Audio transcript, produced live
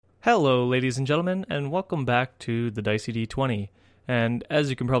Hello, ladies and gentlemen, and welcome back to the Dicey D20. And as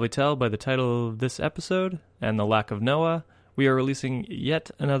you can probably tell by the title of this episode and the lack of Noah, we are releasing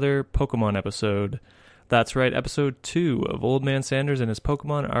yet another Pokemon episode. That's right, episode 2 of Old Man Sanders and his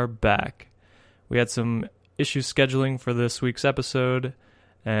Pokemon are back. We had some issues scheduling for this week's episode,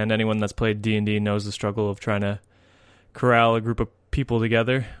 and anyone that's played D&D knows the struggle of trying to corral a group of people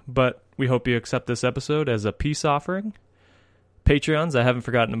together, but we hope you accept this episode as a peace offering. Patreons, I haven't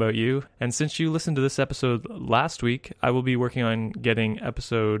forgotten about you, and since you listened to this episode last week, I will be working on getting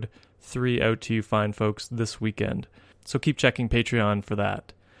episode 3 out to you fine folks this weekend, so keep checking Patreon for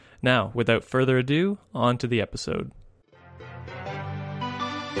that. Now, without further ado, on to the episode.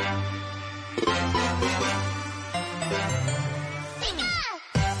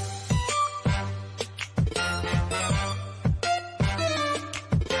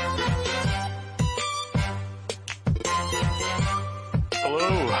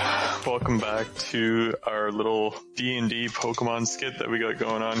 Welcome back to our little D&D Pokemon skit that we got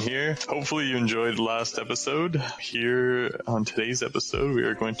going on here. Hopefully you enjoyed last episode. Here on today's episode, we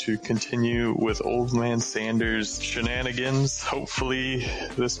are going to continue with Old Man Sanders' shenanigans. Hopefully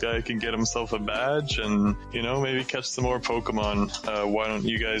this guy can get himself a badge and, maybe catch some more Pokemon. Why don't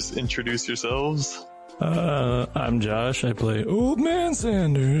you guys introduce yourselves? I'm Josh. I play Old Man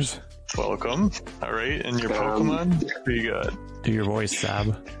Sanders. Welcome. All right, and your Pokemon? Who you got? Do your voice,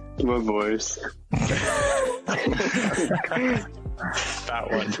 Sab. My voice. That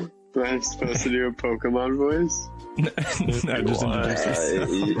one. Am I supposed to do a Pokemon voice? No, just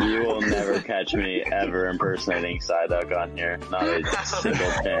you will never catch me ever impersonating Psyduck on here. Not a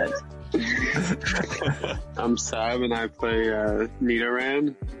single chance. I'm Sab and I play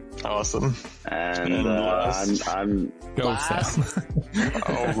Nidoran. Awesome. And I'm Go, Sam.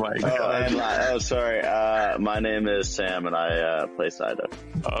 Oh my god. Sorry. My name is Sam and I play Psyduck.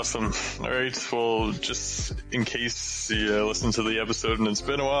 Awesome. Alright, well, just in case you listen to the episode and it's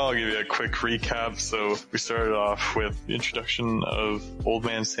been a while, I'll give you a quick recap. So we started off with the introduction of Old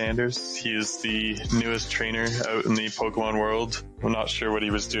Man Sanders. He is the newest trainer out in the Pokemon world. I'm not sure what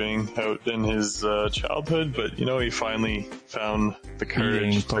he was doing out in his childhood, but he finally found the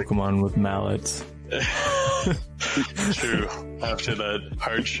courage. Eating Pokemon with mallets. True. After that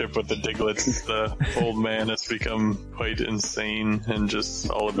hardship with the Diglets, the old man has become quite insane and just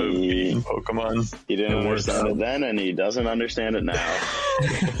all about beating Pokemon. He didn't understand it then, and he doesn't understand it now.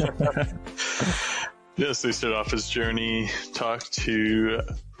 Yes, they started off his journey, talked to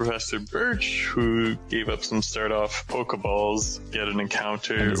Professor Birch, who gave up some start-off Pokeballs, get an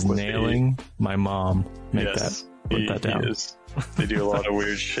encounter with nailing my mom. Put that down. He is. They do a lot of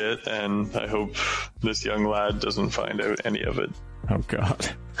weird shit, and I hope this young lad doesn't find out any of it. Oh god.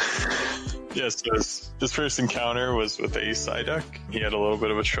 Yes, his first encounter was with a Psyduck. He had a little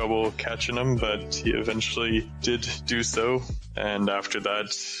bit of a trouble catching him, but he eventually did do so. And after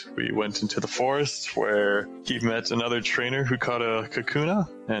that, we went into the forest where he met another trainer who caught a Kakuna.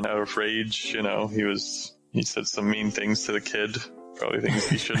 And out of rage, he said some mean things to the kid. Probably things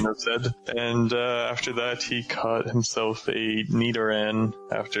he shouldn't have said. And after that, he caught himself a Nidoran.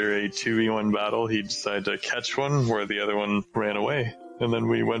 After a 2v1 battle, he decided to catch one where the other one ran away. And then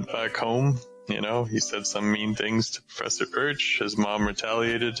we went back home. He said some mean things to Professor Birch. His mom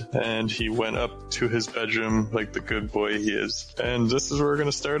retaliated, and he went up to his bedroom like the good boy he is. And this is where we're going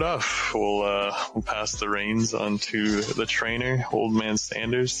to start off. We'll pass the reins on to the trainer, Old Man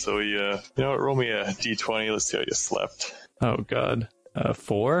Sanders. So roll me a d20. Let's see how you slept. Oh god.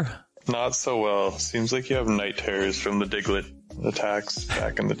 4? Not so well. Seems like you have night terrors from the Diglett attacks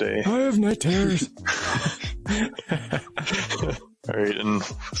back in the day. I have night terrors. Alright, and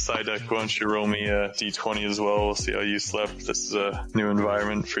Psyduck, why don't you roll me a d20 as well? We'll see how you slept. This is a new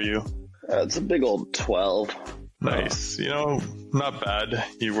environment for you. It's a big old 12. Nice. Not bad.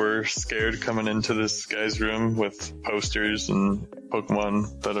 You were scared coming into this guy's room with posters and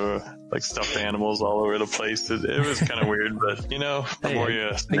Pokemon that are like stuffed animals all over the place. It was kind of weird, but the more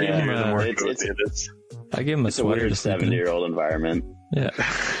you stay here, the more cozy it is. I gave him a weird 70-year-old environment. Yeah.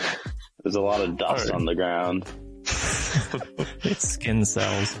 There's a lot of dust on the ground. It's skin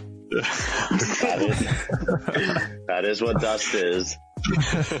cells. That is what dust is.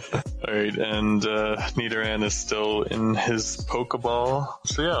 Alright, and Nidoran is still in his Pokeball.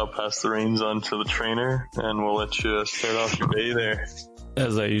 So yeah, I'll pass the reins on to the trainer, and we'll let you start off your day there.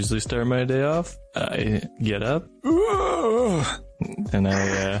 As I usually start my day off, I get up, and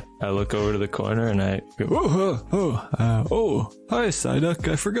I look over to the corner, and I go, hi Psyduck,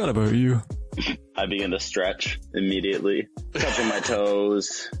 I forgot about you. I begin to stretch immediately, touching my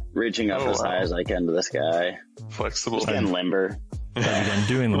toes, reaching up as high as I can to the sky. Flexible. Just getting limber. What have you been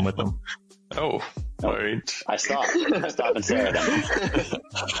doing with them? Oh, all right. I stop and stare at him.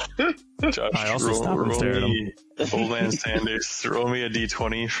 Josh, I also stop and stare at him. Old man Sanders, roll me a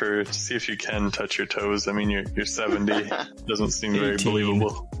d20 to see if you can touch your toes. I mean, you're 70. Doesn't seem very 18.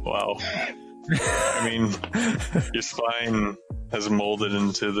 believable. Wow. I mean, your spine has molded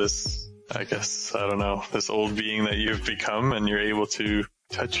into this, I guess, I don't know, this old being that you've become, and you're able to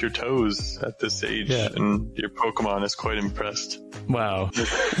touch your toes at this age, and your Pokemon is quite impressed. Wow.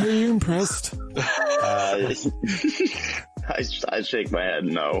 Are you impressed? I shake my head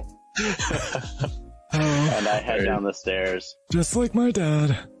no. And I head down the stairs. Just like my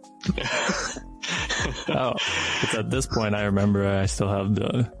dad. Oh, it's at this point I remember I still have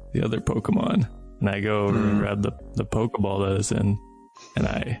the other Pokemon, and I go over and grab the Pokeball that is in, and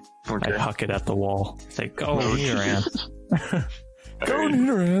I huck it at the wall. Say, go, Nidoran. Go,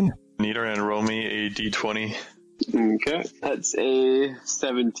 Nidoran. Nidoran, roll me a d20. Okay, that's a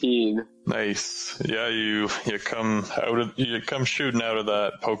 17. Nice. Yeah, you come shooting out of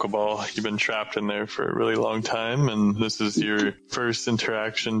that Pokeball. You've been trapped in there for a really long time, and this is your first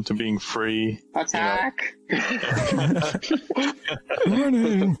interaction to being free. Attack!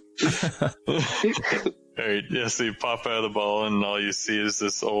 Morning. Alright, yeah, so you pop out of the ball, and all you see is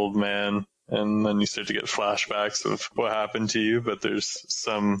this old man. And then you start to get flashbacks of what happened to you, but there's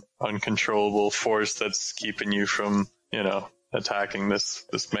some uncontrollable force that's keeping you from, attacking this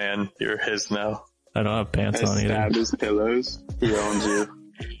man. You're his now. I don't have pants I on either. stabbed his pillows. He owns you.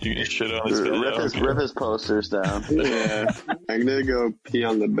 You shit on his bed. Rip his posters down. Yeah, I'm gonna go pee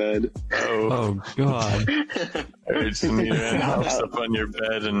on the bed. Oh God. Alright, so Nidoran hops up on your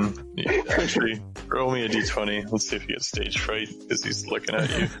bed and actually roll me a d20. Let's see if you get stage fright, because he's looking at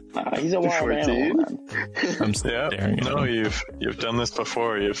you. He's a wild 14? animal, man. I'm staring at No, him. you've done this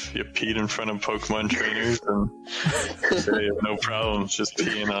before. You've peed in front of Pokemon trainers, and you have no problem just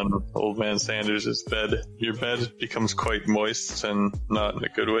peeing on old man Sanders' bed. Your bed becomes quite moist, and not in a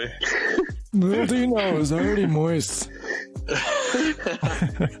good way. Little do you know, it's already moist.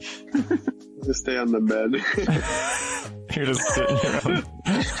 Just stay on the bed. You're just sitting here.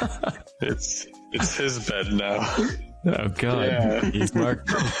 It's his bed now. Oh God, Yeah. he's marked.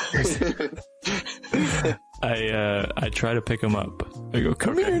 I try to pick him up. I go,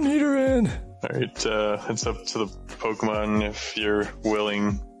 come here, Nidoran. Alright, it's up to the Pokemon if you're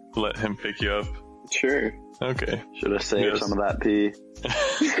willing. Let him pick you up. Sure. Okay. Should have saved Yes. some of that pee.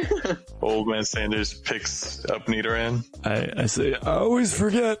 Old man Sanders picks up Nidoran. I say, I always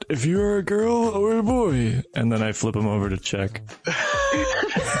forget if you are a girl or a boy, and then I flip him over to check.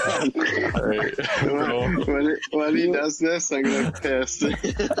 Alright. When he does this, I'm gonna piss.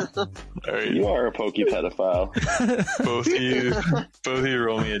 Alright. You are a pokey pedophile. Both of you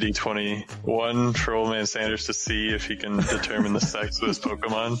roll me a d20. One for Old Man Sanders to see if he can determine the sex of his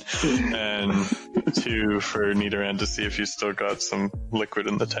Pokemon, and two for Nidoran to see if you still got some liquid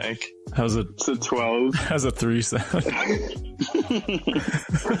in the tank. How's it? It's a 12. How's a 3 sound?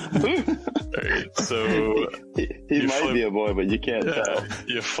 Alright, so He might be a boy, but you can't tell.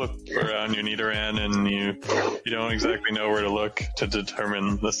 you flip around your Nidoran and you don't exactly know where to look to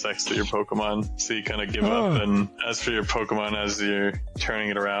determine the sex of your Pokemon. So you kind of give up, and as for your Pokemon, as you're turning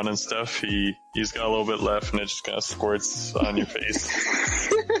it around and stuff, he's got a little bit left and it just kind of squirts on your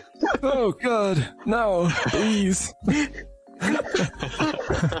face. Oh God, no, please.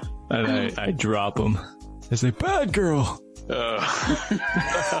 And I drop him. I say, bad girl.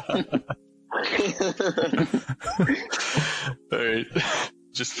 Alright.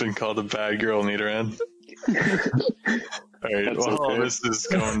 Just been called a bad girl, Nidoran. Alright, That's well, okay. this is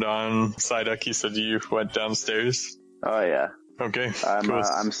going down. Psyduck, you said you went downstairs. Oh yeah. Okay. I'm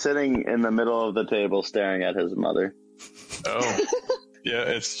I'm sitting in the middle of the table staring at his mother. Oh. Yeah,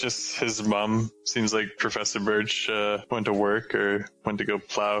 it's just his mom. Seems like Professor Birch went to work or went to go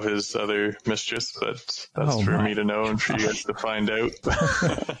plow his other mistress, but that's for me to know and for you guys to find out.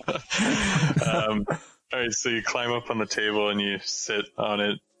 Alright, so you climb up on the table and you sit on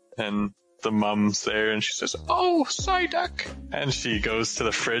it, and the mom's there and she says, "Oh, Psyduck!" And she goes to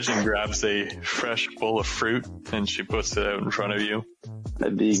the fridge and grabs a fresh bowl of fruit and she puts it out in front of you. I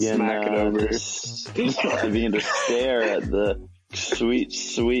begin Smack it over. I begin to stare at the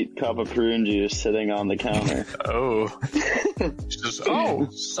sweet cup of prune juice sitting on the counter. Oh. She says, "Oh,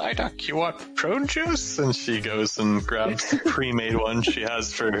 Psyduck, you want prune juice?" And she goes and grabs the pre-made one she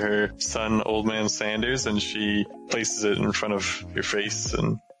has for her son, Old Man Sanders, and she places it in front of your face,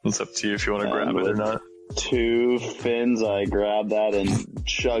 and it's up to you if you want to grab it or not. 2 fins, I grab that and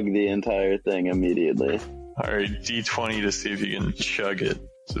chug the entire thing immediately. Alright, D20 to see if you can chug it.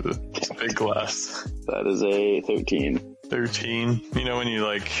 It's a big glass. That is a 13. 13. You know when you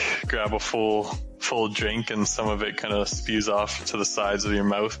like grab a full drink and some of it kind of spews off to the sides of your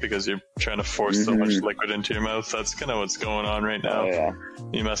mouth because you're trying to force so much liquid into your mouth? That's kind of what's going on right now. Oh, yeah.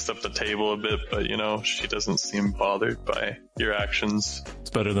 You messed up the table a bit, but you know, she doesn't seem bothered by your actions. It's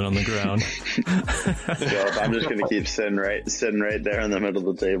better than on the ground. So I'm just gonna keep sitting right there in the middle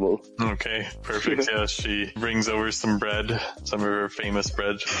of the table. Okay, perfect. Yeah, she brings over some bread, some of her famous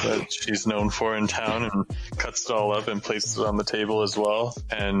bread that she's known for in town, and cuts it all up and places it on the table as well.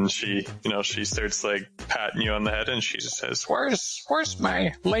 And she starts like patting you on the head, and she just says, "Where's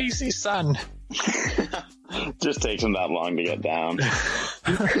my lazy son?" Just takes him that long to get down.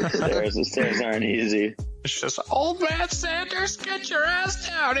 The stairs aren't easy. She says, "Old man Sanders, get your ass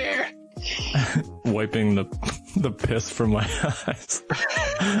down here." Wiping the piss from my eyes.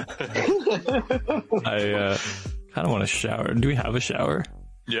 I kind of want to shower. Do we have a shower?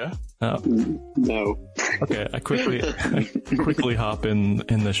 Yeah. Oh. No. Okay, I quickly hop in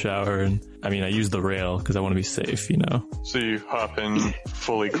the shower, and I mean I use the rail because I want to be safe, you know. So you hop in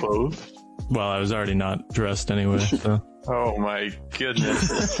fully clothed? Well, I was already not dressed anyway, so. Oh my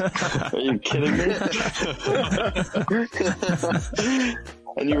goodness. Are you kidding me?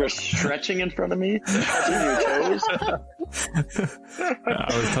 And you were stretching in front of me? Touching your toes?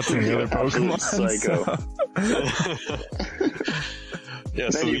 I was touching the other Pokemon. Psycho. Yeah,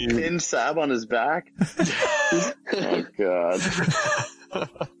 Then you pin Sab on his back? Oh, God.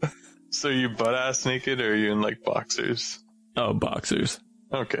 So you butt-ass naked, or are you in, like, boxers? Oh, boxers.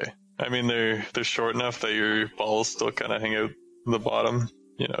 Okay. I mean, they're short enough that your balls still kind of hang out the bottom.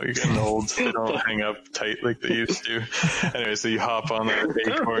 You know, you're getting old. They don't hang up tight like they used to. Anyway, so you hop on the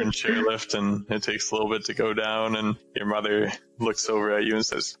acorn chairlift, and it takes a little bit to go down, and your mother looks over at you and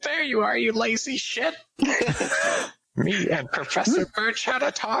says, "There you are, you lazy shit." Me and Professor Birch had a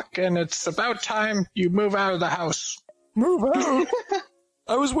talk, and it's about time you move out of the house. Move out!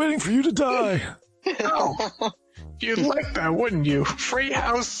 I was waiting for you to die. Oh, you'd like that, wouldn't you? Free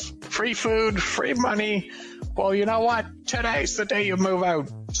house, free food, free money. Well, you know what? Today's the day you move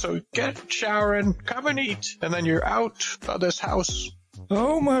out. So get showering, come and eat, and then you're out of this house.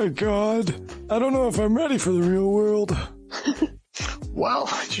 Oh my God. I don't know if I'm ready for the real world. Well,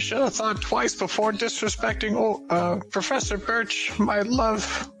 you should have thought twice before disrespecting Professor Birch, my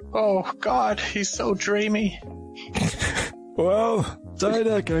love. Oh, God, he's so dreamy. Well,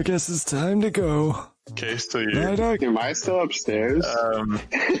 Psyduck, I guess it's time to go. Okay, so you... Psyduck. Am I still upstairs?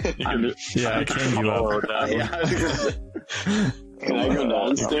 Yeah, I came you up. Can I go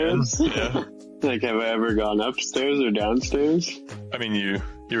downstairs? Yeah. Like, have I ever gone upstairs or downstairs? I mean, you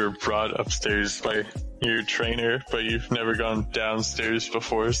were brought upstairs by your trainer, but you've never gone downstairs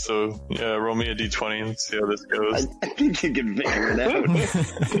before, so yeah, roll me a d20 and see how this goes. I think you can figure it out.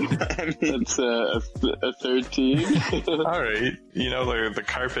 I mean, It's a 13. Alright, you know, the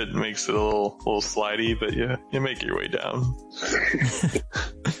carpet makes it a little slidey, but yeah, you make your way down.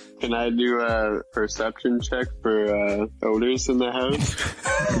 Can I do a perception check for odors in the house?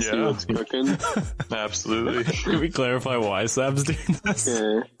 See Yeah, what's cooking? absolutely. Can we clarify why Sab's doing this?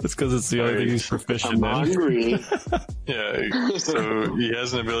 Yeah. It's because it's the only thing he's proficient I'm in. hungry. Yeah, so he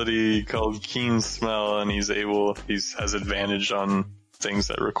has an ability called Keen Smell, and he has advantage on things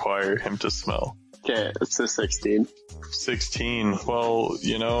that require him to smell. Okay, it's a 16. 16. Well,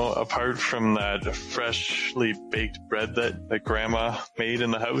 you know, apart from that freshly baked bread that Grandma made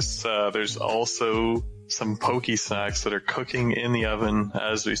in the house, there's also some pokey snacks that are cooking in the oven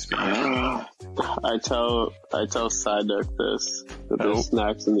as we speak. I tell Psyduck this, that there's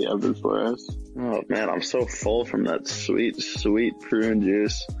snacks in the oven for us. oh, man, I'm so full from that sweet prune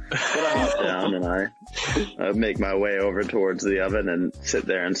juice. But I hop down and I make my way over towards the oven and sit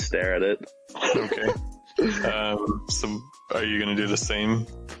there and stare at it. Okay. So are you going to do the same,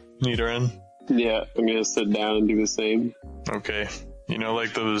 Nidoran? Yeah, I'm gonna sit down and do the same. Okay. You know,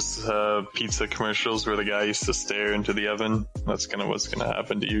 like those pizza commercials where the guy used to stare into the oven? That's kind of what's going to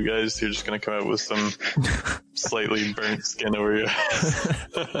happen to you guys. You're just going to come out with some slightly burnt skin over your eyes.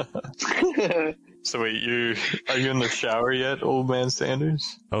 So wait, are you in the shower yet, old man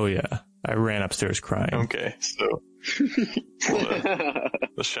Sanders? Oh yeah, I ran upstairs crying. Okay, so well,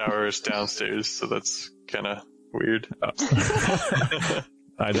 the shower is downstairs, so that's kind of weird.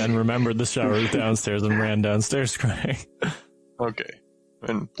 I then remembered the shower was downstairs and ran downstairs crying. Okay.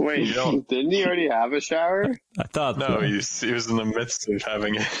 And Wait, you don't... didn't he already have a shower? I thought No, so. he was in the midst of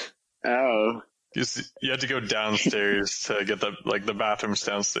having it. Oh. You had to go downstairs to get the bathroom's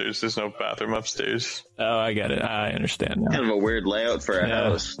downstairs. There's no bathroom upstairs. Oh, I get it. I understand now. Kind of a weird layout for a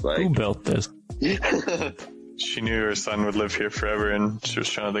house. Who Like, built this? She knew her son would live here forever, and she was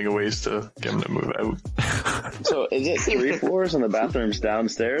trying to think of ways to get him to move out. So is it 3 floors and the bathroom's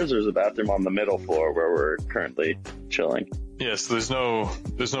downstairs, or is the bathroom on the middle floor where we're currently chilling? Yes, there's no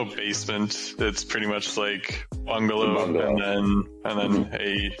basement. It's pretty much like bungalow, Bungalow. and then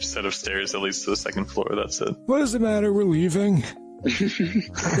a set of stairs that leads to the second floor. That's it. What is the matter? We're leaving.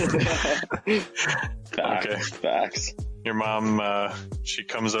 Facts. Your mom, she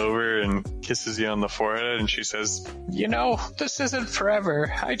comes over and kisses you on the forehead, and she says, "You know, this isn't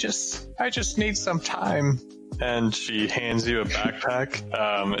forever. I just need some time." And she hands you a backpack.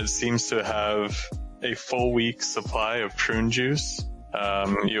 It seems to have a full week's supply of prune juice.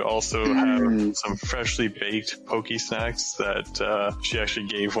 You also have some freshly baked pokey snacks that she actually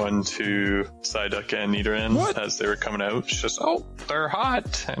gave one to Psyduck and Nidoran as they were coming out. She says, "Oh, they're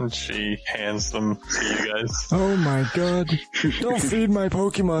hot," and she hands them to you guys. Oh my god. Don't feed my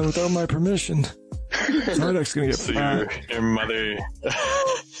Pokemon without my permission. Psyduck's gonna get So fat. your mother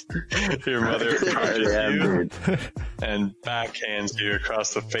approaches you and backhands you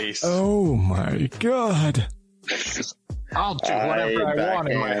across the face. Oh my god. I'll do whatever I want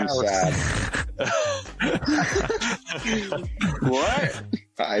in my house. What?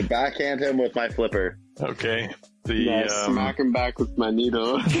 I backhand him with my flipper. Okay. I smack him back with my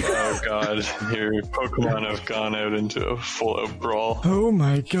needle. Oh god, your Pokemon have gone out into a full-out brawl. Oh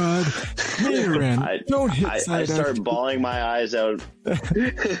my god. Nidoran, don't hit I Psyduck. start bawling my eyes out,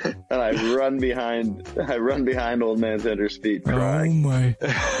 and I run behind Old Man Thunder's feet, Oh crying. my.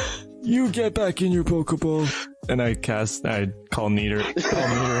 You get back in your Pokeball. And I call Nidoran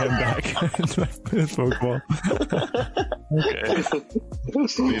back into my Pokeball. Okay.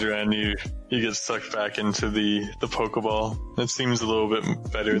 Nidoran, you get sucked back into the Pokeball. It seems a little bit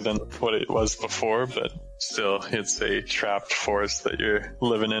better than what it was before, but still, it's a trapped forest that you're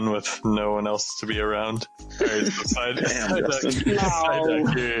living in with no one else to be around. Alright, so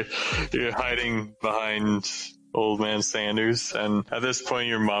Psyduck, you're hiding behind Old Man Sanders, and at this point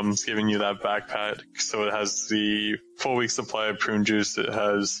your mom's giving you that backpack, so it has the full week supply of prune juice, it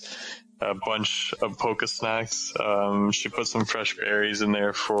has a bunch of Poke Snacks, she put some fresh berries in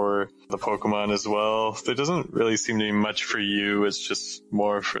there for the Pokemon as well. There doesn't really seem to be much for you, it's just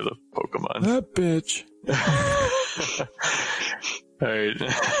more for the Pokemon. That bitch. Alright,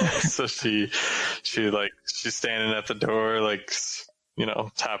 so she's standing at the door, like, you know,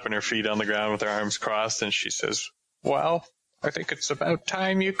 tapping her feet on the ground with her arms crossed, and she says, Well, I think it's about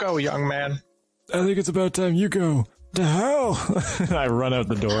time you go, young man. I think it's about time you go. To hell! I run out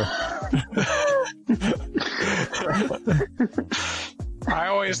the door. I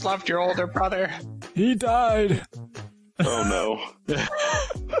always loved your older brother. He died. Oh no.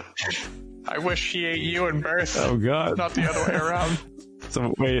 I wish he ate you in birth, Oh god. not the other way around.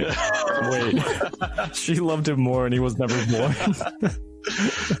 So wait. She loved him more and he was never born.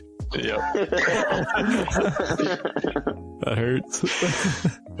 yep. That hurts.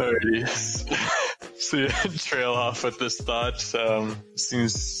 Alrighty. So you trail off with this thought.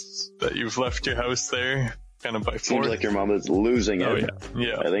 Seems that you've left your house there, kind of by force. Seems like your mom is losing it. Oh yeah.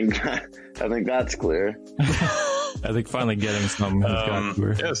 Yeah. I think that's clear. I think finally getting some has got to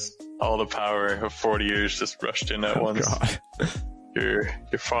her. Yes. All the power of 40 years just rushed in at once. God. Your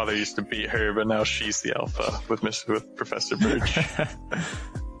father used to beat her, but now she's the alpha with Professor Birch.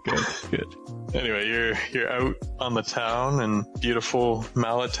 Good. Anyway, you're out on the town, and beautiful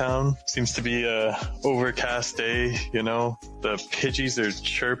Mallet Town. Seems to be a overcast day, you know. The Pidgeys are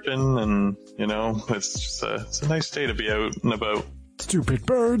chirping, and, you know, it's just it's a nice day to be out and about. Stupid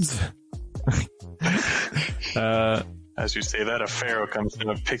birds. As you say that, a pharaoh comes in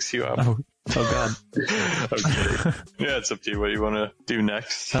and picks you up. Oh god. Okay. Yeah, it's up to you what you want to do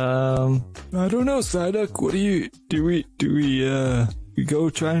next. I don't know, Psyduck. What do we go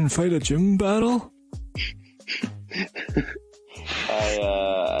try and fight a gym battle?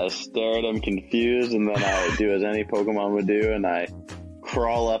 I stare at him confused, and then I do as any Pokemon would do, and I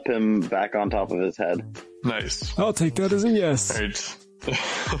crawl up him back on top of his head. Nice. I'll take that as a yes. Alright.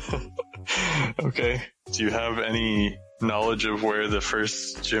 Okay. Do you have any knowledge of where the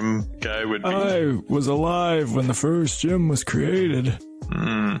first gym guy would be? I was alive when the first gym was created.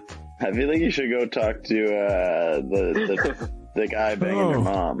 I feel like you should go talk to the guy banging your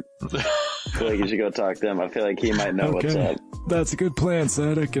mom. I feel like you should go talk to him. I feel like he might know what's up. That's a good plan,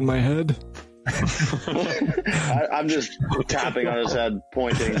 Psyduck, in my head. I'm just tapping on his head,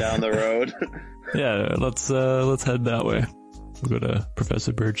 pointing down the road. Yeah, let's head that way. We'll go to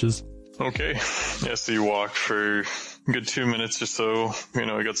Professor Birch's. Okay. Yeah, so you walk for good 2 minutes or so. We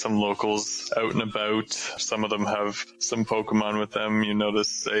got some locals out and about. Some of them have some Pokemon with them. You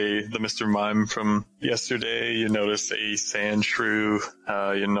notice the Mr. Mime from yesterday. You notice a Sandshrew.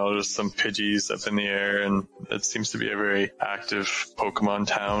 You notice some Pidgeys up in the air, and it seems to be a very active Pokemon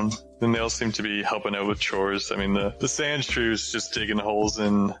town. And they all seem to be helping out with chores. I mean, the Sandshrew is just digging holes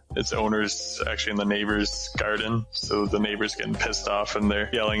in its owner's, actually in the neighbor's garden. So the neighbor's getting pissed off and they're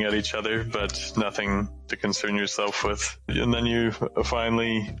yelling at each other, but nothing to concern yourself with. And then you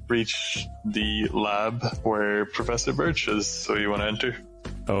finally reach the lab where Professor Birch is. So you want to enter?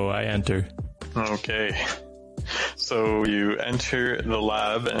 Oh, I enter. Okay. So you enter the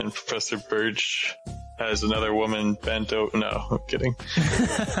lab and Professor Birch has another woman bent over. No, I'm kidding.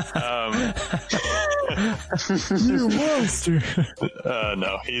 You monster!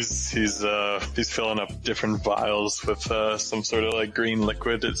 No, he's filling up different vials with some sort of like green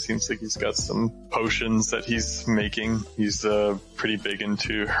liquid. It seems like he's got some potions that he's making. He's pretty big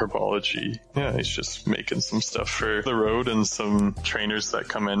into herbology. Yeah, he's just making some stuff for the road and some trainers that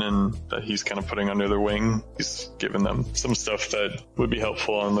come in and that he's kind of putting under their wing. He's giving them some stuff that would be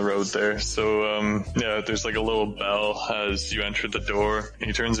helpful on the road there. So yeah, there's like a little bell as you enter the door. And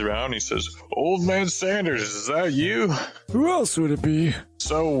he turns around and he says, "Old Man Sanders, is that you? Who else would it be?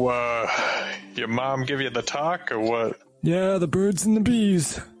 So, your mom give you the talk or what?" Yeah, the birds and the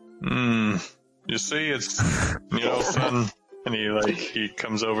bees. You see, it's, son. And he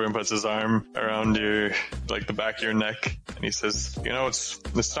comes over and puts his arm around your, like the back of your neck. And he says,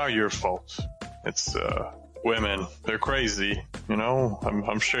 it's not your fault. It's, women. They're crazy.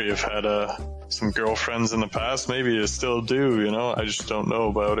 I'm sure you've had, some girlfriends in the past. Maybe you still do, I just don't know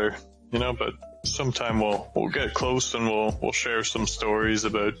about her, but sometime we'll get close and we'll share some stories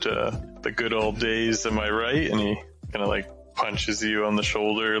about, the good old days. Am I right? And he kind of like punches you on the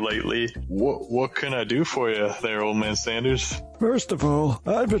shoulder lightly. What can I do for you there, Old Man Sanders? First of all,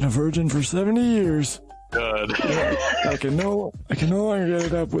 I've been a virgin for 70 years. God. I can no longer get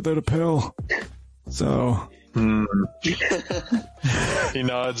it up without a pill. So. He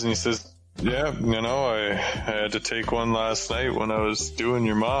nods and he says, "Yeah, I had to take one last night when I was doing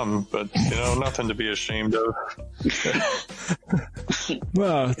your mom, but, nothing to be ashamed of."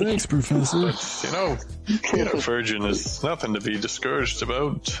 Wow, thanks, Professor. But, being a virgin is nothing to be discouraged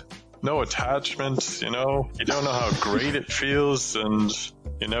about. No attachment, you don't know how great it feels, and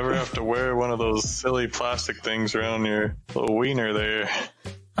you never have to wear one of those silly plastic things around your little wiener there.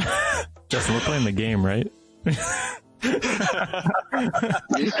 Justin, we're playing the game, right?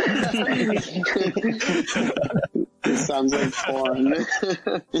 It sounds like porn.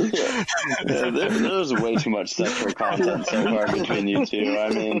 There's way too much sexual content so far between you two. I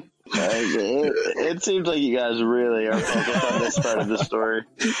mean, it seems like you guys really are focused on this part of the story.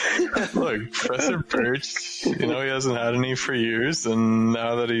 Look, Professor Birch, he hasn't had any for years, and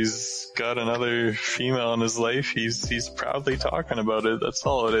now that he's got another female in his life, he's proudly talking about it. That's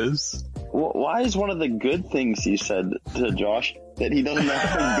all it is. Why is one of the good things he said to Josh that he doesn't know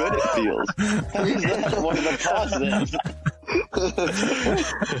how good it feels? How is that one of the positives?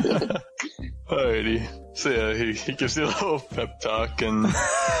 Alrighty. So yeah, he gives you a little pep talk and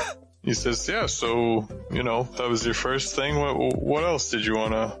he says, "Yeah, so, that was your first thing. What else did you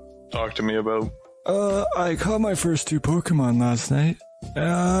want to talk to me about?" I caught my first 2 Pokemon last night,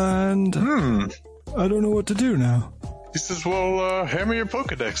 and I don't know what to do now. He says, "Well, hand me your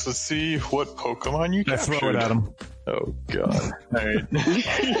Pokedex. Let's see what Pokemon you captured." I throw it at him. Oh, God. Alright.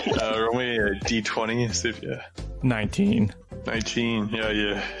 Roll me a D20, see if you... 19. 19. Yeah,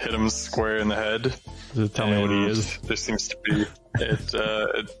 you hit him square in the head. Does it tell me what he is? There seems to be...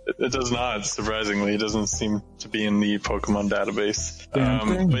 It does not, surprisingly. It doesn't seem to be in the Pokemon database.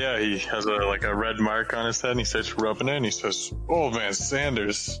 But yeah, he has a red mark on his head, and he starts rubbing it, and he says, "Old Man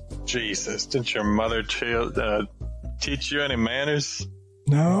Sanders, Jesus, didn't your mother teach you any manners?"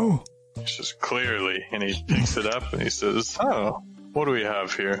 No. He says, "Clearly," and he picks it up and he says, "Oh, what do we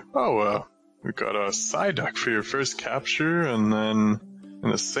have here? Oh, we got a Psyduck for your first capture, and then in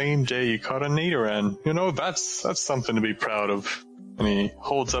the same day you caught a Nidoran. That's something to be proud of." And he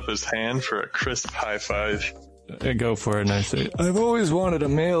holds up his hand for a crisp high five. Go for it, and I say, I've always wanted a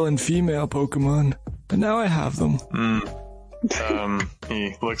male and female Pokemon, and now I have them.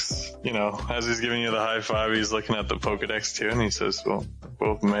 He looks, as he's giving you the high five, he's looking at the Pokedex too, and he says, "Well,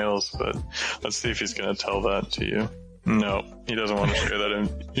 both males, but let's see if he's going to tell that to you." No, he doesn't want to share that.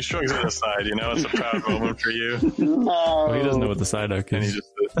 He shrugs it aside, it's a proud moment for you. Well, he doesn't know what the Psyduck is. And he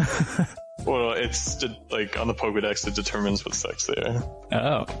just well, it's like on the Pokedex, it determines what sex they are.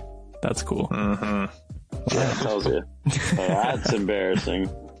 Oh, that's cool. Mm-hmm. Yeah, it tells you. Oh, that's embarrassing.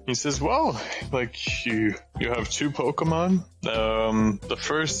 he says, well, like you have 2 Pokemon. The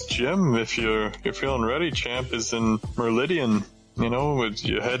first gym, if you're feeling ready, champ, is in Merlidian. You know,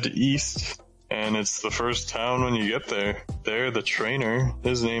 you head east, and it's the first town when you get there. There, the trainer,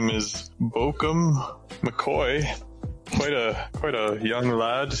 his name is Bokum McCoy. Quite a young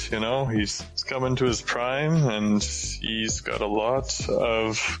lad, you know. He's coming to his prime, and he's got a lot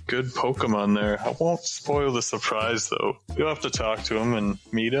of good Pokemon there. I won't spoil the surprise, though. You'll have to talk to him and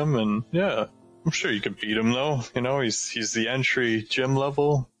meet him, and yeah, I'm sure you could beat him, though. You know, he's the entry gym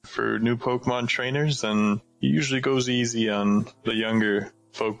level for new Pokemon trainers, and he usually goes easy on the younger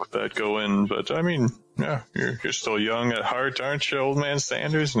folk that go in. But I mean, yeah, you're still young at heart, aren't you, old man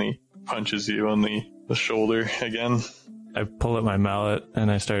Sanders? And he punches you on the shoulder again. I pull up my mallet and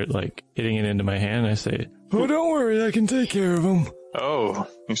I start like hitting it into my hand. I say, Oh, don't worry, I can take care of him. Oh,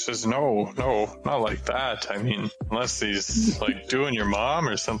 he says, no, not like that. I mean, unless he's like doing your mom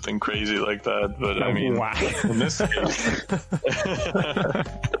or something crazy like that. But I mean,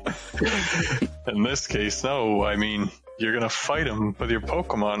 in this case, no. I mean, you're gonna fight him with your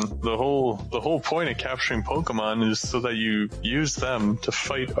Pokemon. The whole point of capturing Pokemon is so that you use them to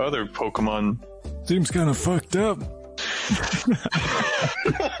fight other Pokemon. Seems kind of fucked up.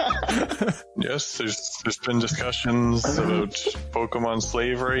 Yes, there's been discussions about Pokemon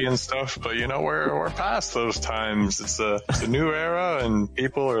slavery and stuff, but you know, we're past those times. It's a new era and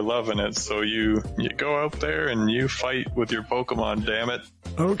people are loving it. So you go out there and you fight with your Pokemon, damn it.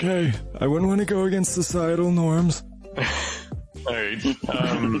 Okay, I wouldn't want to go against societal norms. Alright,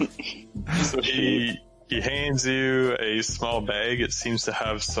 so he hands you a small bag. It seems to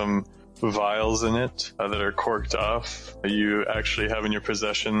have some vials in it that are corked off. You actually have in your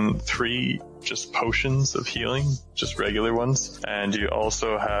possession 3 just potions of healing, just regular ones, and you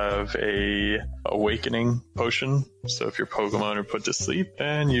also have a awakening potion, so if your Pokemon are put to sleep,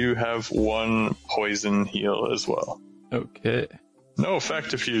 and you have 1 poison heal as well. okay. No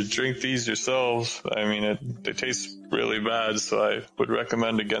effect if you drink these yourselves. I mean, they taste really bad, so I would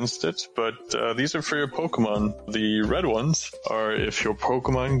recommend against it. But these are for your Pokemon. The red ones are if your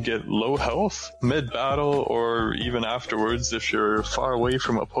Pokemon get low health, mid-battle, or even afterwards. If you're far away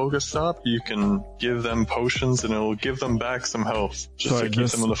from a Pokestop, you can give them potions and it'll give them back some health, just to keep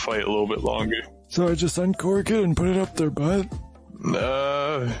them in the fight a little bit longer. So I just uncork it and put it up their butt?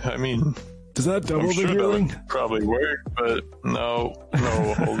 I mean... Does that double the sure healing? That would probably work, but no,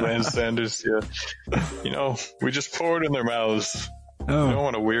 old man Sanders, yeah. You know, we just pour it in their mouths. Oh. You don't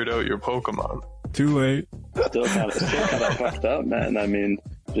want to weird out your Pokemon. Too late. Still kind of fucked up, man. I mean,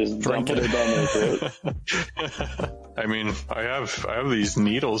 just dumping it down their throat. I mean, I have these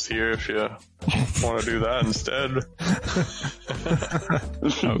needles here if you want to do that instead.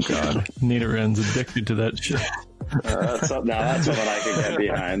 Oh god, Nidoran's addicted to that shit. That's something I can get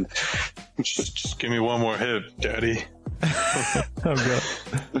behind. Just give me one more hit, Daddy. Oh god.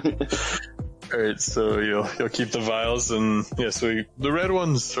 Alright, so you'll keep the vials, and yeah, so the red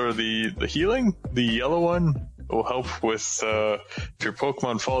ones are the healing. The yellow one will help with if your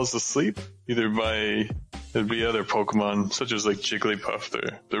Pokemon falls asleep, either by there'd be other Pokemon such as like Jigglypuff.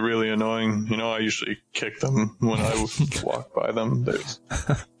 They're really annoying. You know, I usually kick them when I walk by them.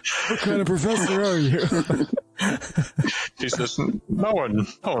 What kind of professor are you? He says, no one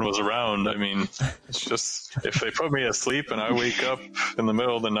was around. I mean, it's just, if they put me asleep and I wake up in the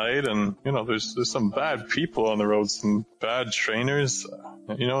middle of the night and, you know, there's some bad people on the road, some bad trainers.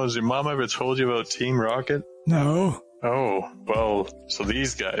 You know, has your mom ever told you about Team Rocket? No. Oh, well, so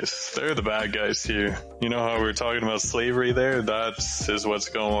these guys, they're the bad guys here. You know how we were talking about slavery there? That is what's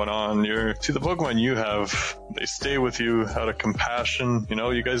going on. See, the Pokemon you have, they stay with you out of compassion. You know,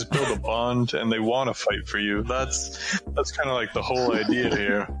 you guys build a bond and they want to fight for you. That's kind of like the whole idea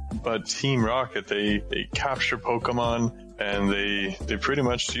here. But Team Rocket, they capture Pokemon and they pretty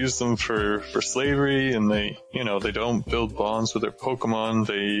much use them for slavery, and they don't build bonds with their Pokemon.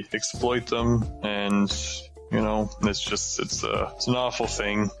 They exploit them, and you know, it's an awful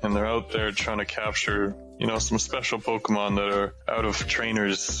thing, and they're out there trying to capture, you know, some special Pokemon that are out of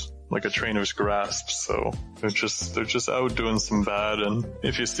trainers, like a trainer's grasp. So they're just out doing some bad, and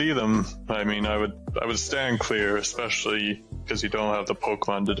if you see them, I mean, I would stand clear, especially because you don't have the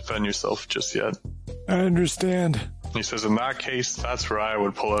Pokemon to defend yourself just yet. I understand. He says, in that case, that's where I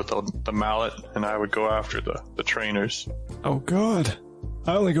would pull out the mallet, and I would go after the trainers. Oh god.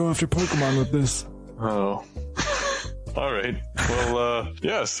 I only go after Pokemon with this. Oh. All right. Well,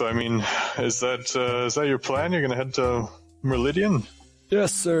 yeah, so I mean, is that your plan? You're gonna head to Merlidian?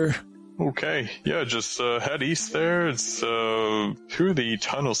 Yes, sir. Okay. Yeah, just head east there. It's through the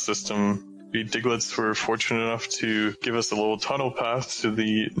tunnel system. we Diglets were fortunate enough to give us a little tunnel path to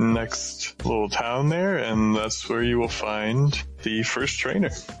the next little town there, and that's where you will find the first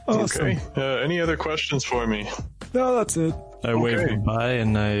trainer. Awesome. Okay. Any other questions for me? No, that's it. I wave goodbye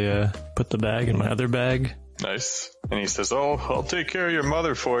and I put the bag in my other bag. Nice. And he says, "Oh, I'll take care of your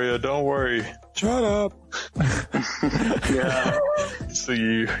mother for you. Don't worry." Shut up. Yeah. So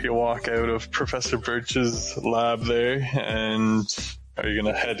you walk out of Professor Birch's lab there, and are you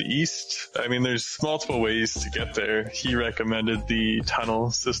going to head east? I mean, there's multiple ways to get there. He recommended the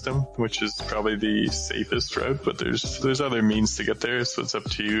tunnel system, which is probably the safest route, but there's other means to get there, so it's up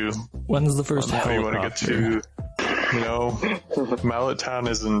to you When's the first on how you want to get helicopter? to. You know, Mallet Town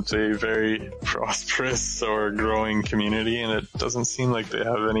isn't a very prosperous or growing community, and it doesn't seem like they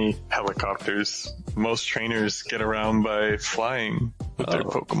have any helicopters. Most trainers get around by flying with their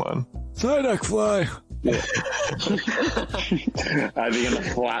Pokemon. Psyduck fly. I begin to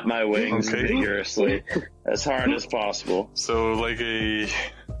flap my wings vigorously, as hard as possible. So like a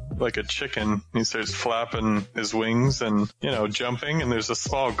chicken, he starts flapping his wings and, jumping, and there's a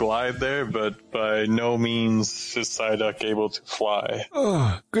small glide there, but by no means is Psyduck able to fly.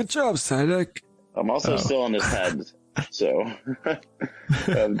 Oh, good job, Psyduck. I'm also still on his head, so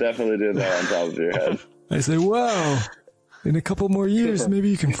I'm definitely doing that on top of your head. I say, wow. In a couple more years, maybe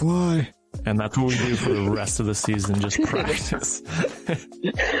you can fly. And that's what we do for the rest of the season, just practice.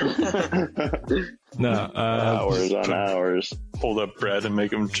 Hours on hours. Hold up bread and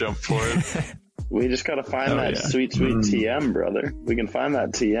make him jump for it. We just gotta find that sweet TM, brother. We can find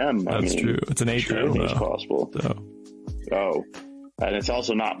that TM. That's true. It's an 8-0 It's possible. So. Oh. And it's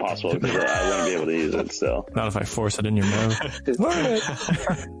also not possible because I wouldn't be able to use it still. Not if I force it in your mouth. Learn it.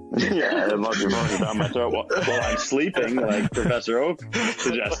 Yeah, unless you're going down my throat while I'm sleeping, like Professor Oak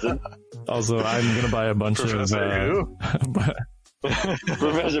suggested. Also, I'm going to buy a bunch Professor of...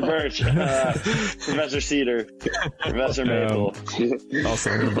 Professor Birch, Professor Cedar, Professor Maple. Also,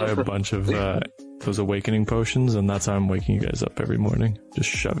 I'm going to buy a bunch of those awakening potions, and that's how I'm waking you guys up every morning.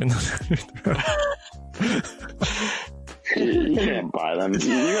 Just shoving them down your throat. You can't buy them.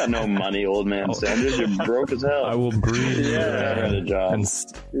 You got no money, old man Sanders. You're broke as hell. I will breed You never had a job. and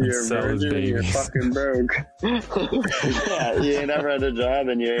You're a sell his virgin, you're babies. fucking broke. Yeah, you ain't never had a job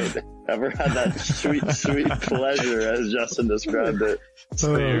and you ain't ever had that sweet, sweet pleasure as Justin described it.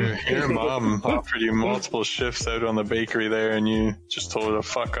 So your mom offered you multiple shifts out on the bakery there, and you just told her to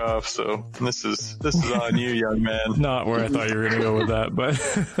fuck off. So this is on you, young man. Not where I thought you were going to go with that, but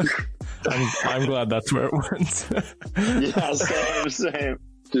I'm glad that's where it went. Yeah, same.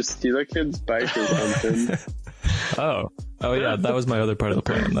 Just steal a kid's bike or something. Oh yeah, that was my other part of the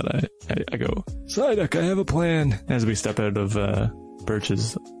plan that I go. Psyduck, I have a plan. As we step out of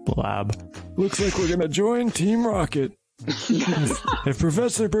Birch's lab. Looks like we're gonna join Team Rocket. If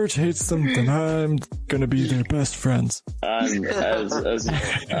Professor Birch hates them, then I'm gonna be their best friends. I'm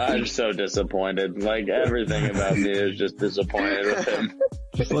so disappointed. Like, everything about me is just disappointed with him.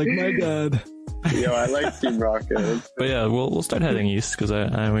 Like my dad. Yo, I like Team Rocket. But yeah, we'll start heading east because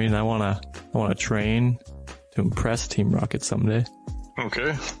I wanna train to impress Team Rocket someday.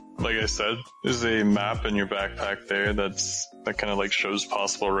 Okay. Like I said, there's a map in your backpack there that kind of like shows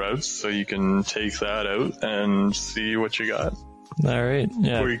possible routes, so you can take that out and see what you got. All right,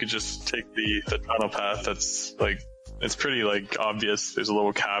 yeah. Or you could just take the tunnel path that's like, it's pretty like obvious. There's a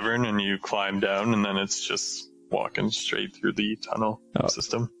little cavern and you climb down and then it's just walking straight through the tunnel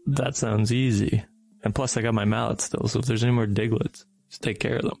system. That sounds easy. And plus I got my mallet still, so if there's any more Diglets, just take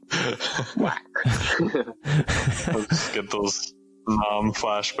care of them. I'll just get those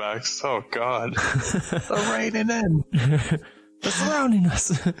flashbacks. Oh god. They're raining in. They're surrounding us.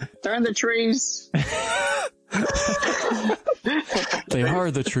 They're in the trees. They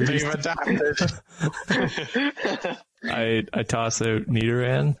are the trees. They've adapted. I toss out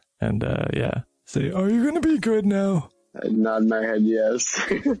Nidoran and Say, are you gonna be good now? I nod my head yes.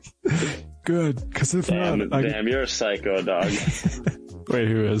 Good, because if not, Damn, you're a psycho, dog. wait,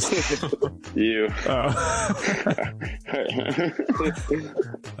 who is? You. Oh.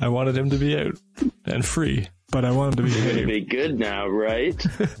 I wanted him to be out and free, but I want him to You're gonna behave. be good now, right?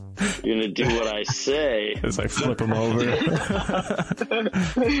 You're gonna do what I say. As I flip him over.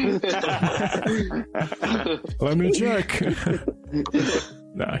 let me check.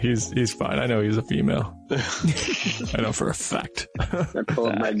 No, he's fine. I know he's a female. I know for a fact. I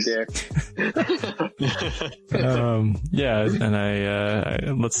pulled my dick. Yeah, and I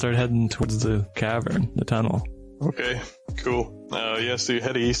let's start heading towards the cavern, the tunnel. Okay, cool. So you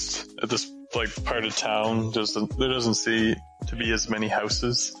head east. At this part of town, there doesn't seem to be as many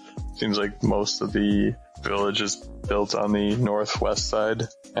houses. Seems like most of the village is built on the northwest side.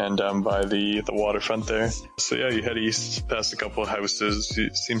 and down by the waterfront there. So yeah, you head east past a couple of houses.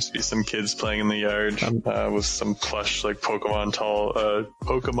 Seems to be some kids playing in the yard with some plush like Pokemon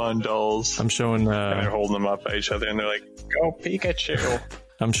dolls. I'm showing. And they're holding them up at each other, and they're like, "Go Pikachu!"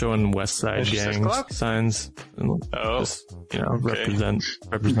 I'm showing West Side she says, gang "Hello?" signs. And just, okay. represent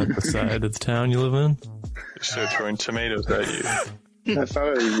the side of the town you live in. Start throwing tomatoes at you. I thought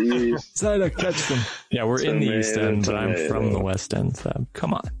it was east. Psyduck, catch them. Yeah, we're in the East End, but I'm Tomato. from the West End, so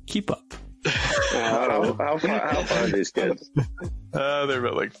come on, keep up. How far are these kids? They're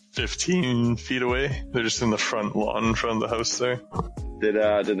about like 15 feet away. They're just in the front lawn in front of the house there.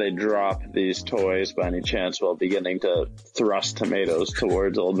 Did they drop these toys by any chance while beginning to thrust tomatoes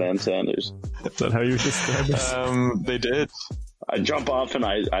towards Old Man Sanders? Is that how you describe it? They did. I jump off and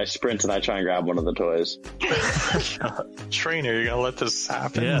I sprint and I try and grab one of the toys. Trainer, you're gonna let this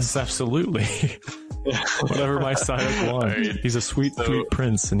happen? Yes, absolutely. Whatever my Psyduck wants. Alright, He's a sweet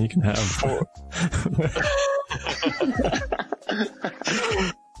prince, and he can have.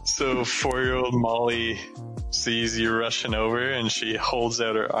 So 4-year-old Molly sees you rushing over, and she holds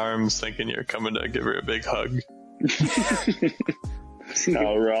out her arms thinking you're coming to give her a big hug.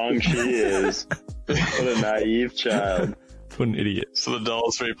 How wrong she is. What a naive child. What an idiot. So the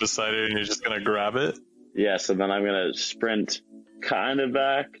doll's right beside her, and you're just gonna grab it? Yes, and then I'm going to sprint kind of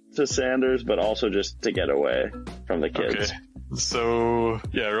back to Sanders, but also just to get away from the kids. Okay. So,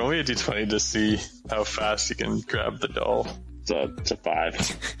 yeah, roll me a d20 to see how fast you can grab the doll. It's a 5,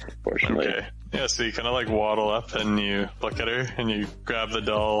 fortunately. Okay. Yeah, so you kind of like waddle up and you look at her and you grab the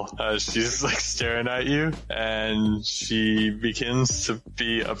doll as she's like staring at you, and she begins to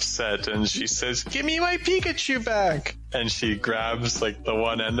be upset and she says, "Give me my Pikachu back!" And she grabs like the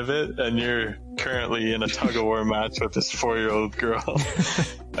one end of it, and you're currently in a tug-of-war match with this 4-year-old girl.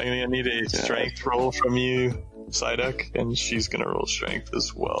 I'm gonna need a strength roll from you, Psyduck, and she's gonna roll strength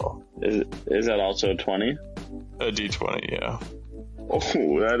as well. Is that also 20? A d20, yeah.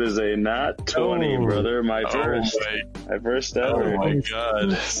 Oh, that is a nat 20, Oh. brother. My first ever. Oh my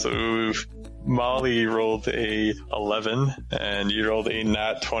god. So Molly rolled a 11 and you rolled a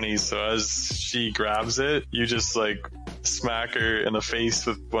nat 20. So as she grabs it, you just like smack her in the face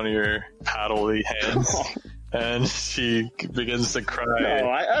with one of your paddly hands. And she begins to cry. No,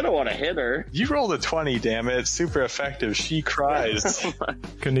 I don't want to hit her. You rolled a 20, damn it. Super effective. She cries.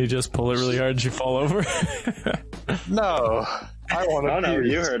 Couldn't he just pull it really hard and she fall over? No. I want to. Oh no,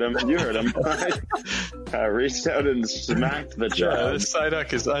 you heard him. You heard him. I reached out and smacked the Yeah, child. this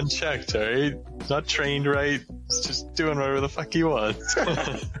Psyduck is unchecked, alright? Not trained right. It's just doing whatever the fuck he wants.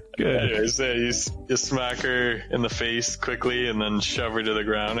 Good. Anyways, yeah, you smack her in the face quickly and then shove her to the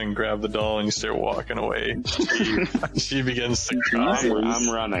ground and grab the doll and you start walking away. She begins to cry. I'm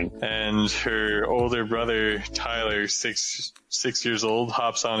running. And her older brother, Tyler, six years old,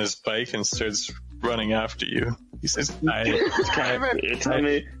 hops on his bike and starts running after you. He says, You tell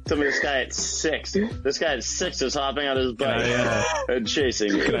me this guy at 6. This guy at 6 is hopping on his bike and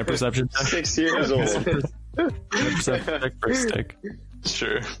chasing me. Can I perception check? 6 years old. Perception check for a stick.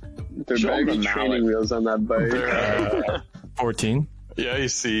 Sure. There Show better him be the training mallet. wheels on that bike. 14. Yeah, you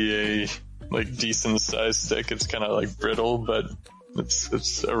see a like decent sized stick. It's kind of like brittle, but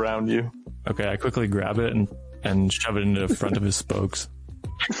it's around you. Okay, I quickly grab it and shove it into the front of his spokes.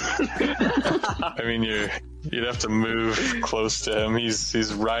 I mean, you'd have to move close to him.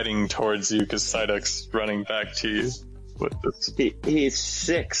 He's riding towards you because Psyduck's running back to you with this. He's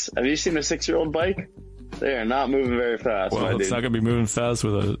 6. Have you seen a 6-year-old bike? They are not moving very fast, my Well, it's dude. not going to be moving fast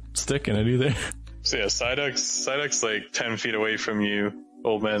with a stick in it either. So yeah, Psyduck's like 10 feet away from you,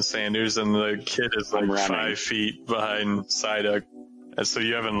 Old Man Sanders, and the kid is like I'm running. 5 feet behind Psyduck. And so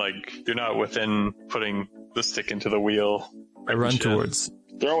you're not within putting the stick into the wheel. I run Shit. towards.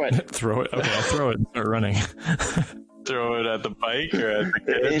 Throw it. Throw it. Okay, I'll throw it and start running. Throw it at the bike or at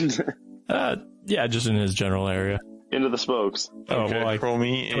the kid? Yeah, just in his general area. Into the spokes. Oh, Okay, well, I roll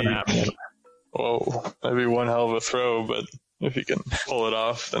me don't have it. Whoa, that'd be one hell of a throw, but if you can pull it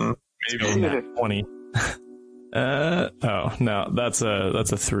off, then maybe. Nat 20. Oh, no, that's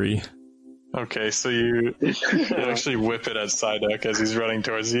a 3. Okay, so you actually whip it at Psyduck as he's running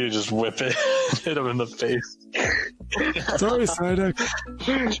towards you. You just whip it, hit him in the face. Sorry, Psyduck.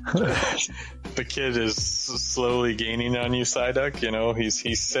 The kid is slowly gaining on you, Psyduck. You know, he's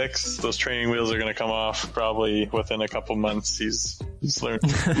 6. Those training wheels are going to come off probably within a couple months. He's learned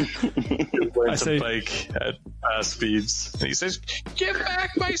I to say- bike at fast speeds. And he says, Give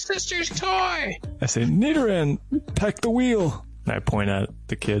back my sister's toy! I say, Nidoran, peck the wheel. And I point at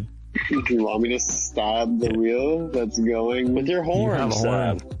the kid. You want me to stab the wheel that's going? With your You have horn, a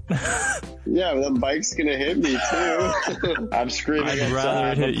horn. Sam. Yeah, but the bike's gonna hit me too. I'm screaming I'd at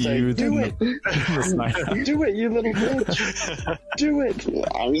rather Sam. hit I'm saying, you do than it. the sniper. Do it, you little bitch. Do it.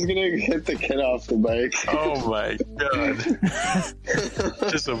 I'm just gonna hit the kid off the bike. Oh my god.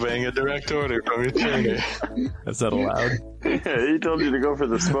 Just obeying a direct order from your trainer. Is that allowed? Yeah, he told you to go for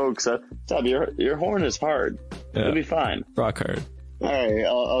the smoke, so Sam, your horn is hard. Yeah. You'll be fine. Rock hard. All right,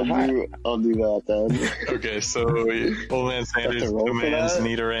 I'll do that then. Okay, so Old Man Sanders roll for commands that?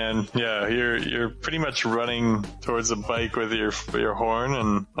 Nidoran. Yeah, you're pretty much running towards the bike with your horn,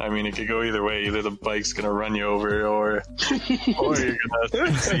 and I mean it could go either way. Either the bike's gonna run you over, or you're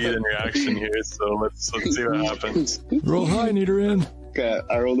gonna succeed in your action here. So let's see what happens. Roll high, Nidoran. Okay,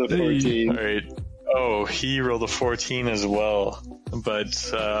 I rolled a Hey. 14. All right. Oh, he rolled a 14 as well,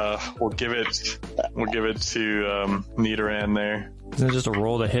 but we'll give it to Nidoran there. Isn't it just a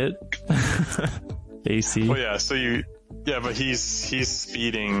roll to hit? AC. Oh yeah, but he's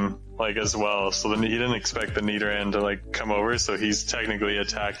speeding like as well, so then he didn't expect the Nidoran to like come over, so he's technically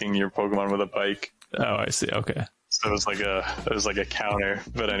attacking your Pokemon with a bike. Oh, I see. Okay. So it was like a counter.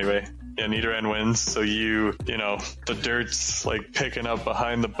 But anyway, yeah, Nidoran wins. So you know, the dirt's like picking up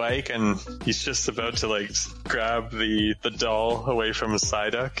behind the bike, and he's just about to like grab the doll away from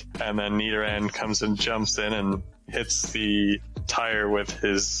Psyduck, and then Nidoran comes and jumps in and hits the tire with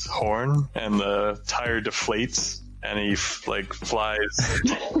his horn, and the tire deflates, and he flies.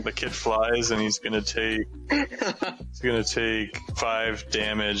 The kid flies, and he's gonna take 5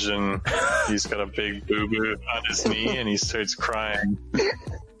 damage, and he's got a big boo boo on his knee, and he starts crying.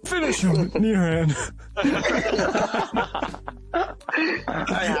 Finish him, Nidoran.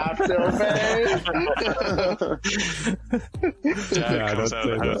 I have to obey. Dad Yeah, comes don't out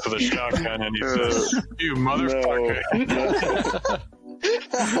of the say house that. with a shotgun, and he says, "You motherfucker!"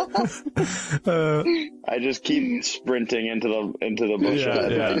 I just keep sprinting into the bushes Yeah,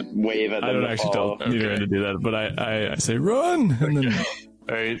 and yeah. I wave at them I don't to actually follow. tell Nidoran to do that, but I say run, and then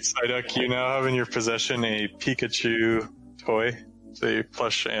All right, Psyduck, you now have in your possession a Pikachu toy. It's a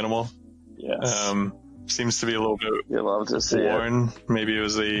plush animal. Yes. Seems to be a little bit You'll love to see it. worn. Maybe it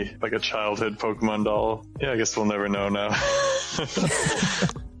was a childhood Pokemon doll. Yeah, I guess we'll never know now.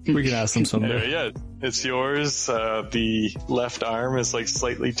 we can ask them someday. Yeah, it's yours. The left arm is like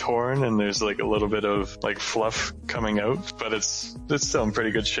slightly torn, and there's like a little bit of like fluff coming out, but it's still in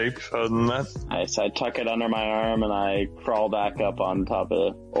pretty good shape. Other than that, Nice. I tuck it under my arm and I crawl back up on top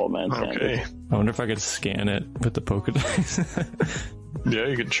of Old Man Sanders. okay. I wonder if I could scan it with the Pokedex. Yeah,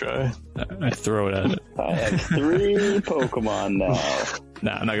 you could try. I throw it at it. I have 3 Pokemon now.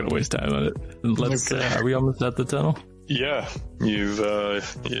 Nah, I'm not gonna waste time on it. Let's. Okay. Are we almost at the tunnel? Yeah, you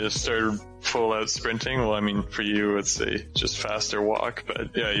started full out sprinting. Well, I mean, for you, it's a just faster walk,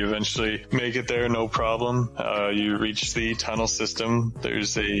 but yeah, you eventually make it there, no problem. You reach the tunnel system.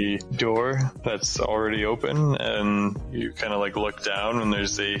 There's a door that's already open, and you kind of like look down, and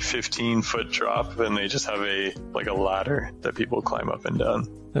there's a 15-foot drop, and they just have a ladder that people climb up and down.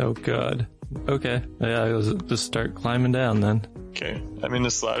 Oh God. Okay. Yeah, let's just start climbing down then. Okay. I mean,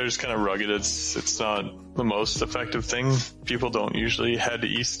 this ladder's kind of rugged. It's not the most effective thing. People don't usually head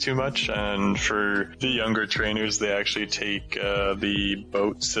east too much, and for the younger trainers, they actually take the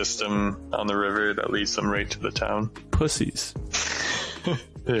boat system on the river that leads them right to the town. Pussies.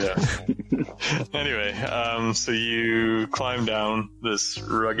 Yeah. Anyway, so you climb down this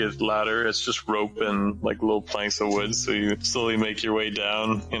rugged ladder. It's just rope and like little planks of wood. So you slowly make your way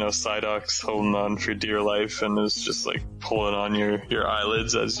down. You know, Psyduck's holding on for dear life and is just like pulling on your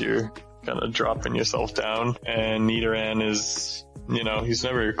eyelids as you're kind of dropping yourself down. And Nidoran is, you know, he's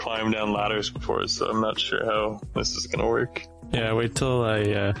never climbed down ladders before, so I'm not sure how this is gonna work. Yeah, wait till I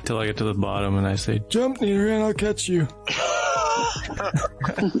get to the bottom and I say, "Jump, Nidoran, I'll catch you."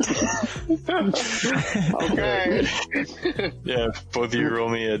 Okay. Yeah, both of you roll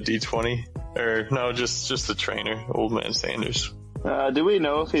me a d20. Or, no, just the trainer, Old Man Sanders. Do we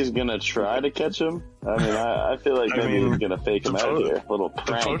know if he's gonna try to catch him? I mean, I feel like maybe he's gonna fake him out here. Little The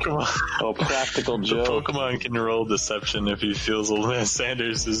prank. Pokemon, Little practical the joke. Pokemon can roll deception if he feels Old Man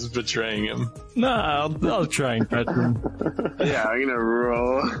Sanders is betraying him. Nah, I'll try and catch him. Yeah, I'm gonna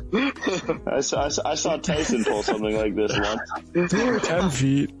roll. I saw Tyson pull something like this once. 10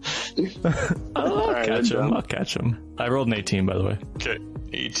 feet. I'll right, catch I'm him. done. I'll catch him. I rolled an 18, by the way. Okay,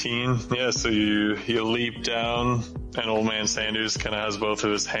 18. Yeah, so you leap down, and Old Man Sanders kind of has both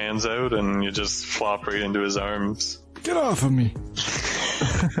of his hands out, and you just flop right into his arms. Get off of me.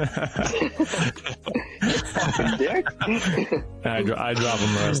 Dick? I drop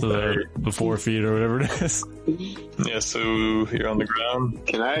him the rest of the 4 feet or whatever it is. Yeah, so you're on the ground,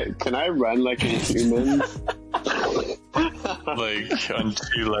 Can I run like a human? like on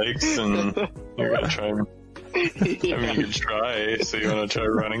 2 legs, and you're gonna try and... I mean, you could try, so you want to try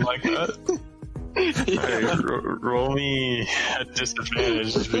running like that? Alright, roll me at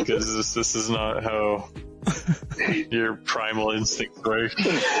disadvantage, because this is not how your primal instinct works.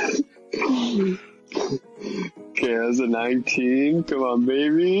 Okay, that's a 19. Come on,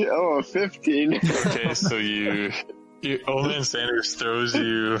 baby. Oh, a 15. Okay, so Old Man Sanders throws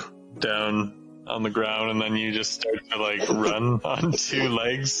you down on the ground, and then you just start to like run on 2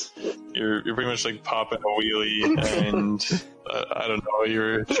 legs. You're pretty much like popping a wheelie, and I don't know what you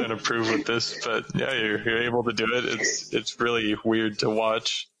were trying to prove with this, but yeah, you're able to do it. It's really weird to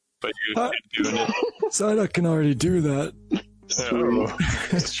watch, but you're doing it. Psyduck can already do that. Oh,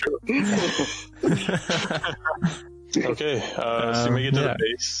 it's true. Okay, so you make it to the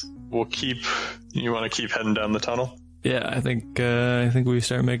base. You want to keep heading down the tunnel? Yeah, I think we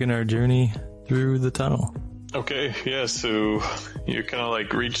start making our journey through the tunnel. Okay, yeah, so you kind of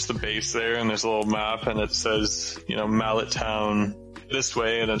like reach the base there, and there's a little map, and it says, Mallet Town this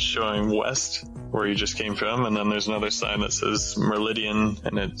way, and it's showing west, where you just came from, and then there's another sign that says Merlidian,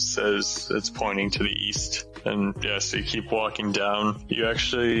 and it says it's pointing to the east. And yeah, so you keep walking down. You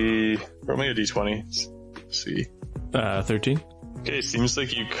actually... roll me a d20. Let's see. 13. Okay, it seems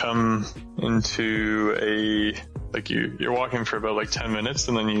like you come into a... like you're walking for about like 10 minutes,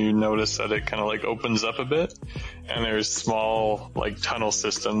 and then you notice that it kind of like opens up a bit, and there's small like tunnel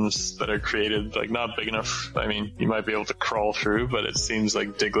systems that are created, like not big enough. I mean, you might be able to crawl through, but it seems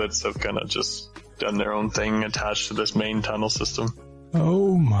like Diglets have kind of just done their own thing attached to this main tunnel system.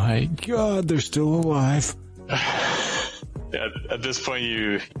 Oh my god, they're still alive. Yeah, at this point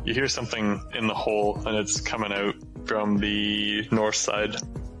you hear something in the hole, and it's coming out from the north side.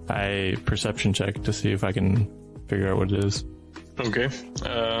 I perception check to see if I can figure out what it is. Okay.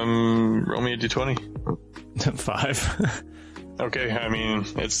 Roll me a d20. 5. Okay, I mean,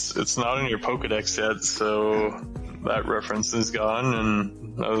 it's not in your Pokedex yet, so that reference is gone,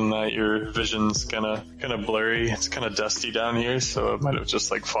 and other than that, your vision's kind of blurry. It's kind of dusty down here, so it might have just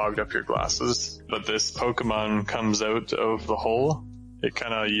like fogged up your glasses. But this Pokemon comes out of the hole. It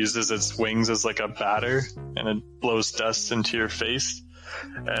kind of uses its wings as like a batter, and it blows dust into your face.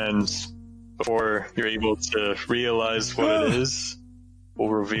 And before you're able to realize what it is, we'll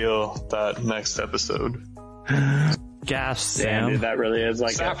reveal that next episode. Gas, Sam. Damn, dude, that really is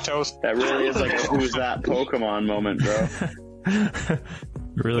like Zapdos. that really is like a who's that Pokemon moment, bro. It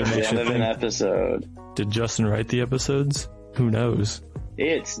really The makes end you of an think. episode. Did Justin write the episodes? Who knows?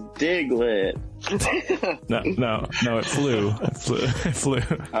 It's Diglett. No, it flew. It flew.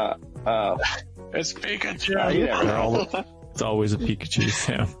 It's Pikachu. You never know. It's always a Pikachu,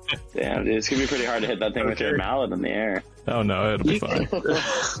 Sam. Damn, dude, it's gonna be pretty hard to hit that thing with your mallet in the air. Oh no, it'll be fine.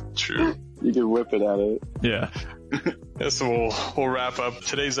 True. You can whip it at it. Yeah. Yeah, so we'll wrap up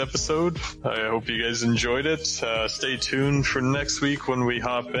today's episode. I hope you guys enjoyed it. Stay tuned for next week when we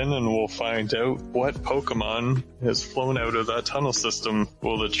hop in and we'll find out what Pokemon has flown out of that tunnel system.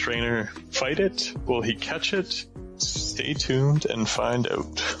 Will the trainer fight it? Will he catch it? Stay tuned and find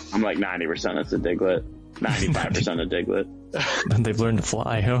out. I'm like 90% it's a Diglett. 95% a Diglett. And they've learned to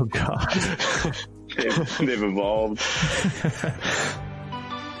fly. Oh god. They've evolved.